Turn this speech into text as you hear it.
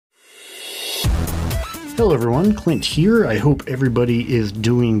Hello everyone, Clint here. I hope everybody is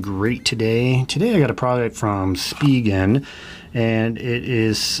doing great today. Today I got a product from Spigen, and it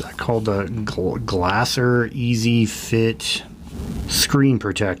is called the GlasTR Easy Fit screen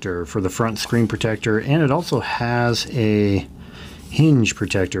protector for the front screen protector, and it also has a hinge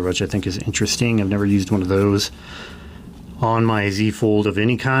protector, which I think is interesting. I've never used one of those on my Z Fold of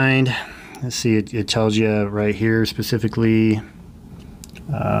any kind. Let's see, it tells you right here specifically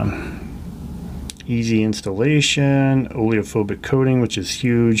easy installation, oleophobic coating, which is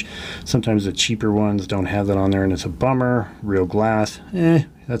huge. Sometimes the cheaper ones don't have that on there, and it's a bummer. Real glass,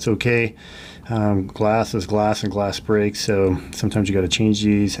 that's okay. Glass is glass and glass breaks, so sometimes you got to change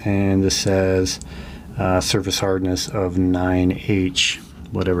these. And this says surface hardness of 9H,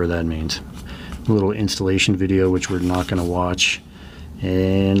 whatever that means. A little installation video, which we're not going to watch.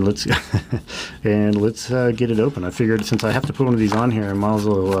 And let's get it open. I figured since I have to put one of these on here, I might as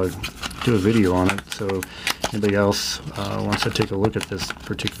well do a video on it. So anybody else wants to take a look at this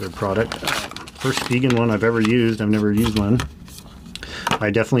particular product. First Spigen one I've ever used. I've never used one. I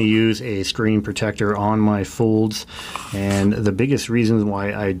definitely use a screen protector on my folds, and the biggest reason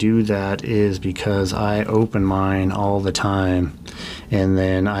why I do that is because I open mine all the time, and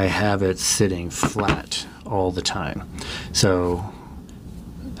then I have it sitting flat all the time. So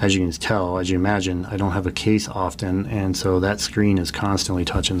as you can tell, as you imagine, I don't have a case often, and so that screen is constantly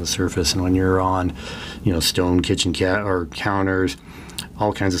touching the surface. And when you're on, stone kitchen or counters,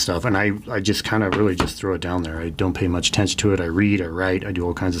 all kinds of stuff, and I just kind of really just throw it down there. I don't pay much attention to it. I read, I write, I do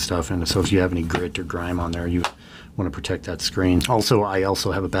all kinds of stuff, and so if you have any grit or grime on there, you want to protect that screen. Also, I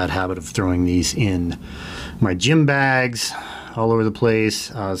also have a bad habit of throwing these in my gym bags all over the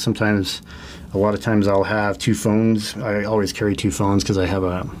place. A lot of times I'll have two phones. I always carry two phones because I have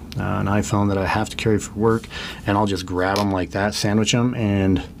an iPhone that I have to carry for work, and I'll just grab them like that, sandwich them,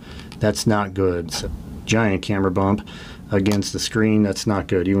 and that's not good. So, giant camera bump against the screen, that's not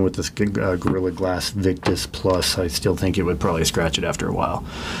good. Even with this Gorilla Glass Victus Plus, I still think it would probably scratch it after a while.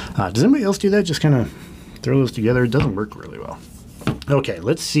 Does anybody else do that? Just kind of throw those together? It doesn't work really well. Okay,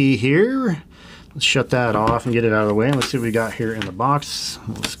 let's see here. Let's shut that off and get it out of the way. And let's see what we got here in the box.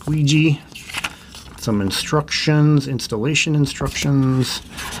 A little squeegee. Some instructions, installation instructions.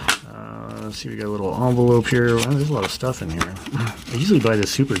 Let's see, we got a little envelope here. Well, there's a lot of stuff in here. I usually buy the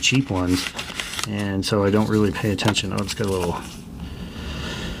super cheap ones, and so I don't really pay attention. Oh, it's got a little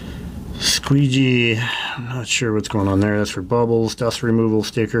squeegee. I'm not sure what's going on there. That's for bubbles. Dust removal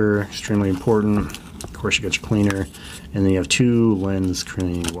sticker, extremely important. Of course, you got your cleaner, and then you have two lens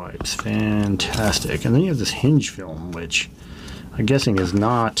cleaning wipes. Fantastic. And then you have this hinge film, which I'm guessing is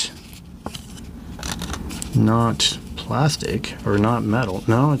not plastic or not metal.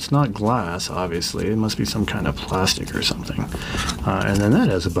 No, it's not glass, obviously. It must be some kind of plastic or something. And then that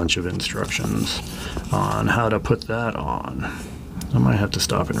has a bunch of instructions on how to put that on. I might have to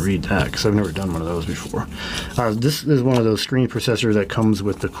stop and read that because I've never done one of those before. This is one of those screen processors that comes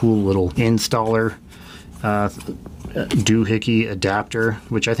with the cool little installer doohickey adapter,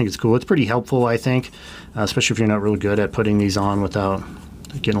 which I think is cool. It's pretty helpful, I think, especially if you're not really good at putting these on without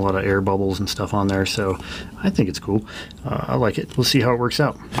getting a lot of air bubbles and stuff on there. So I think it's cool. I like it. We'll see how it works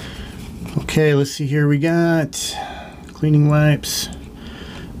out. Okay, let's see here. We got cleaning wipes,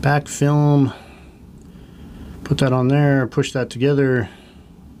 back film. Put that on there, push that together,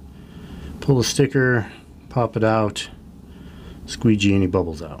 pull the sticker, pop it out, squeegee any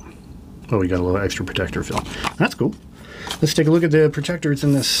bubbles out. Oh, we got a little extra protector film. That's cool. Let's take a look at the protector. It's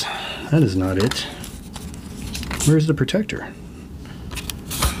in this. That is not it. Where's the protector?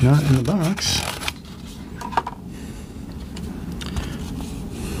 Not in the box.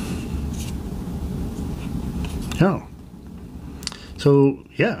 Oh. So,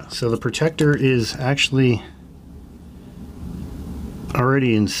 yeah, so the protector is actually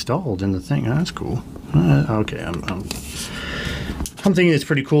already installed in the thing. Oh, that's cool. Okay, I'm thinking it's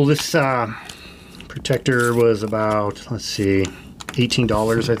pretty cool. This protector was about, let's see,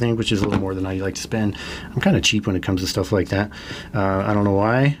 $18, I think, which is a little more than I like to spend. I'm kind of cheap when it comes to stuff like that. I don't know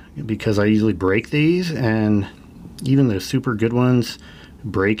why, because I usually break these, and even the super good ones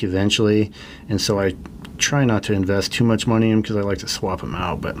break eventually, and so I try not to invest too much money in them because I like to swap them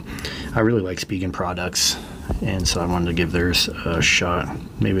out. But I really like Spigen products, and so I wanted to give theirs a shot.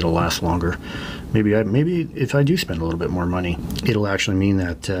 Maybe it'll last longer. Maybe if I do spend a little bit more money, it'll actually mean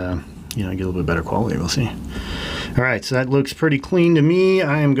that I get a little bit better quality. We'll see. All right, so that looks pretty clean to me.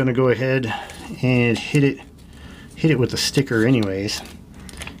 I am going to go ahead and hit it with the sticker anyways,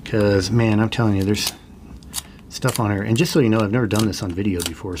 because man, I'm telling you, there's stuff on here. And just so you know, I've never done this on video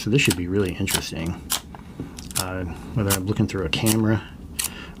before, so this should be really interesting. Whether I'm looking through a camera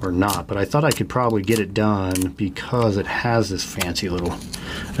or not, but I thought I could probably get it done because it has this fancy little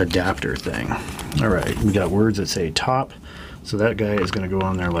adapter thing. All right, we got words that say top, so that guy is going to go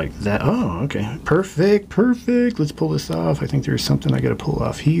on there like that. Oh, okay, perfect, perfect. Let's pull this off. I think there's something I got to pull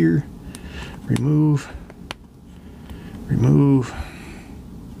off here. Remove.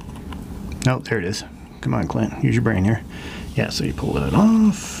 Oh, there it is. Come on, Clint, use your brain here. Yeah, so you pull it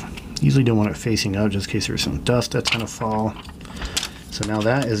off. Usually don't want it facing out just in case there's some dust that's going to fall. So now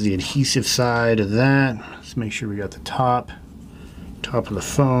that is the adhesive side of that. Let's make sure we got the top of the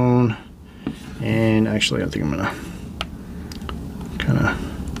phone. And actually, I think I'm gonna kind of,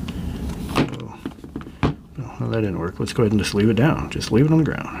 well, that didn't work. Let's go ahead and just leave it down. Just leave it on the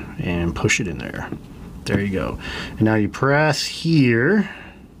ground and push it in there. There you go. And now you press here,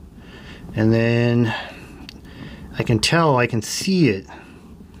 and then I can see it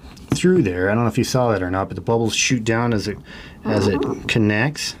through there. I don't know if you saw that or not, but the bubbles shoot down as it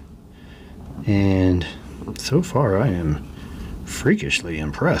connects. And so far I am freakishly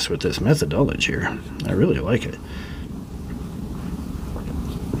impressed with this methodology here. I really like it.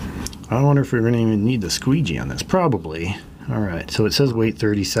 I wonder if we're going to even need the squeegee on this. Probably. Alright, so it says wait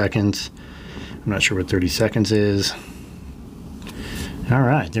 30 seconds. I'm not sure what 30 seconds is.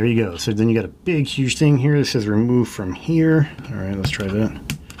 Alright, there you go. So then you got a big huge thing here that says remove from here. Alright, let's try that.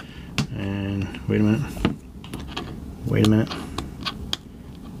 And wait a minute.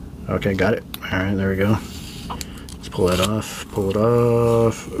 Okay, got it. Alright, there we go. Let's pull that off. Pull it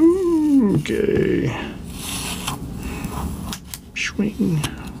off. Ooh, okay. Swing.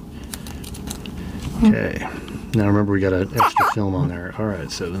 Okay. Now remember, we got an extra film on there.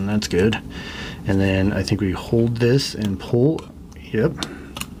 Alright, so then that's good. And then I think we hold this and pull. Yep.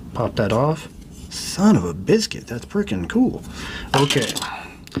 Pop that off. Son of a biscuit. That's freaking cool. Okay.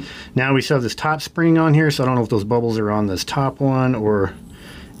 Now we still have this top spring on here, so I don't know if those bubbles are on this top one or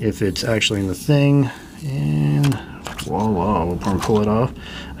if it's actually in the thing. And voila, we'll pull it off.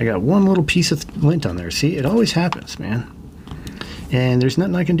 I got one little piece of lint on there. See, it always happens, man. And there's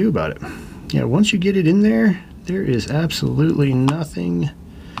nothing I can do about it. Yeah, once you get it in there, there is absolutely nothing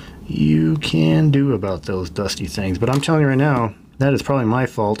you can do about those dusty things. But I'm telling you right now, that is probably my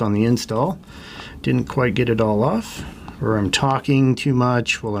fault on the install. Didn't quite get it all off, or I'm talking too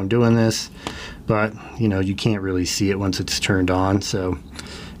much while I'm doing this, but you know, you can't really see it once it's turned on, so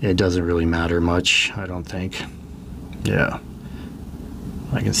it doesn't really matter much, I don't think. Yeah,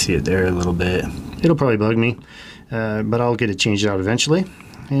 I can see it there a little bit. It'll probably bug me, but I'll get it changed out eventually.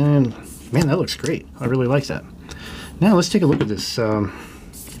 And man, that looks great. I really like that. Now let's take a look at this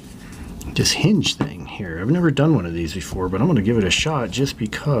this hinge thing here. I've never done one of these before, but I'm going to give it a shot just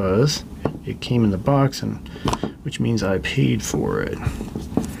because it came in the box, and which means I paid for it.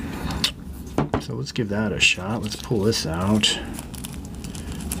 So let's give that a shot. Let's pull this out.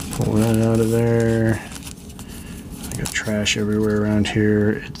 Pull that out of there. I got trash everywhere around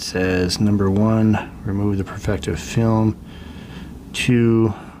here. It says number 1, remove the protective film.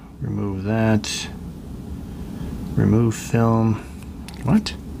 2, remove that. Remove film.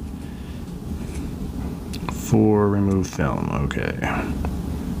 What? 4, remove film. Okay.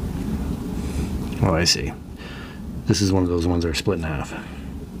 Oh, I see. This is one of those ones that are split in half.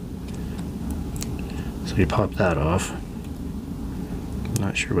 So you pop that off.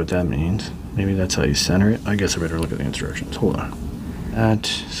 Not sure what that means. Maybe that's how you center it. I guess I better look at the instructions. Hold on.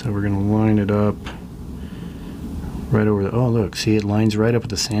 So we're going to line it up right over the, oh look, see, it lines right up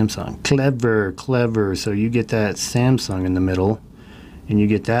with the Samsung. Clever, clever. So you get that Samsung in the middle, and you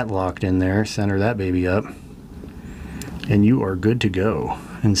get that locked in there, center that baby up, and you are good to go.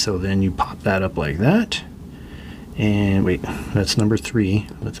 And so then you pop that up like that. And wait, that's number 3.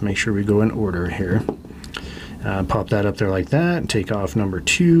 Let's make sure we go in order here. Pop that up there like that, take off number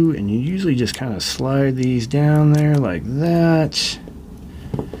 2, and you usually just kind of slide these down there like that,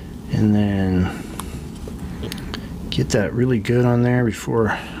 and then get that really good on there before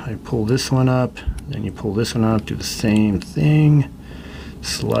I pull this one up. Then you pull this one up, do the same thing,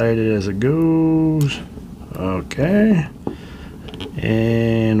 slide it as it goes. Okay,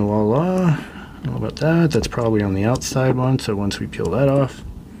 and voila. How about that? That's probably on the outside one, so once we peel that off,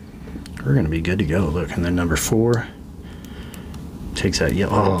 we're gonna be good to go. Look, and then number 4 takes that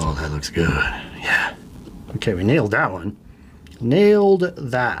yellow. Oh, that looks good. Yeah. Okay, we nailed that one. Nailed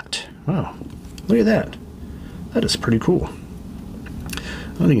that. Wow, look at that. That is pretty cool. I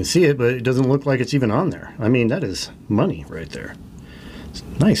don't think you can see it, but it doesn't look like it's even on there. I mean, that is money right there. It's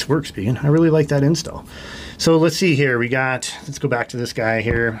nice work, Spigen. I really like that install. So let's see here. We got, let's go back to this guy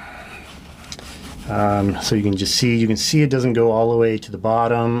here. So you can just see, it doesn't go all the way to the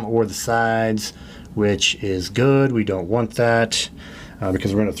bottom or the sides, which is good. We don't want that.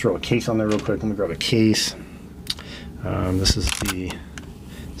 because we're going to throw a case on there real quick. Let me grab a case. This is the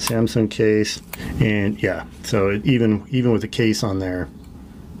Samsung case, and yeah, so even with the case on there,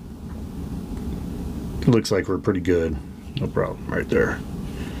 it looks like we're pretty good. No problem right there.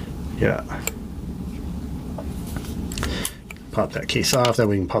 Yeah. Pop that case off. That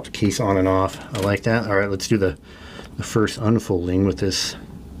way we can pop the case on and off. I like that. All right, let's do the first unfolding with this.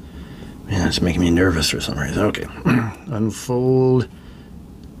 Man, it's making me nervous for some reason. Okay. Unfold.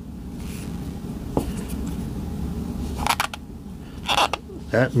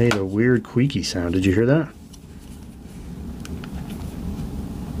 That made a weird squeaky sound. Did you hear that?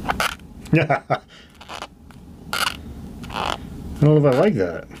 Yeah. I don't know if I like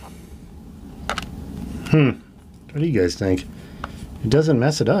that. What do you guys think? It doesn't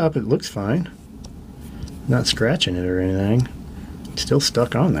mess it up. It looks fine. Not scratching it or anything. It's still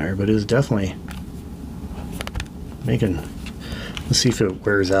stuck on there, but it is definitely making... Let's see if it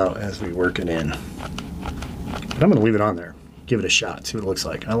wears out as we work it in. But I'm going to leave it on there. Give it a shot. See what it looks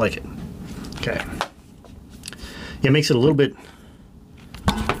like. I like it. Okay. Yeah, it makes it a little bit...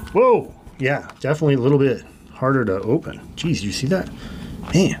 Whoa! Yeah, definitely a little bit harder to open. Jeez, you see that?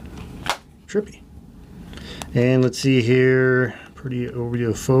 Man, trippy. And let's see here, pretty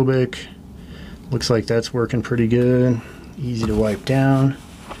oleophobic. Looks like that's working pretty good. Easy to wipe down.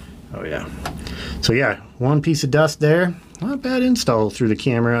 Oh yeah. So yeah, one piece of dust there. Not a bad install through the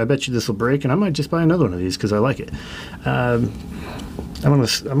camera. I bet you this will break, and I might just buy another one of these because I like it. I'm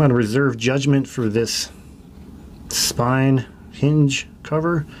gonna reserve judgment for this spine hinge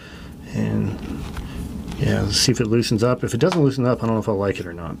cover, and yeah, let's see if it loosens up. If it doesn't loosen up, I don't know if I'll like it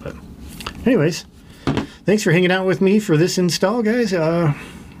or not. But anyways, thanks for hanging out with me for this install, guys.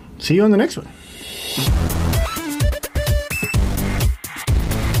 See you on the next one.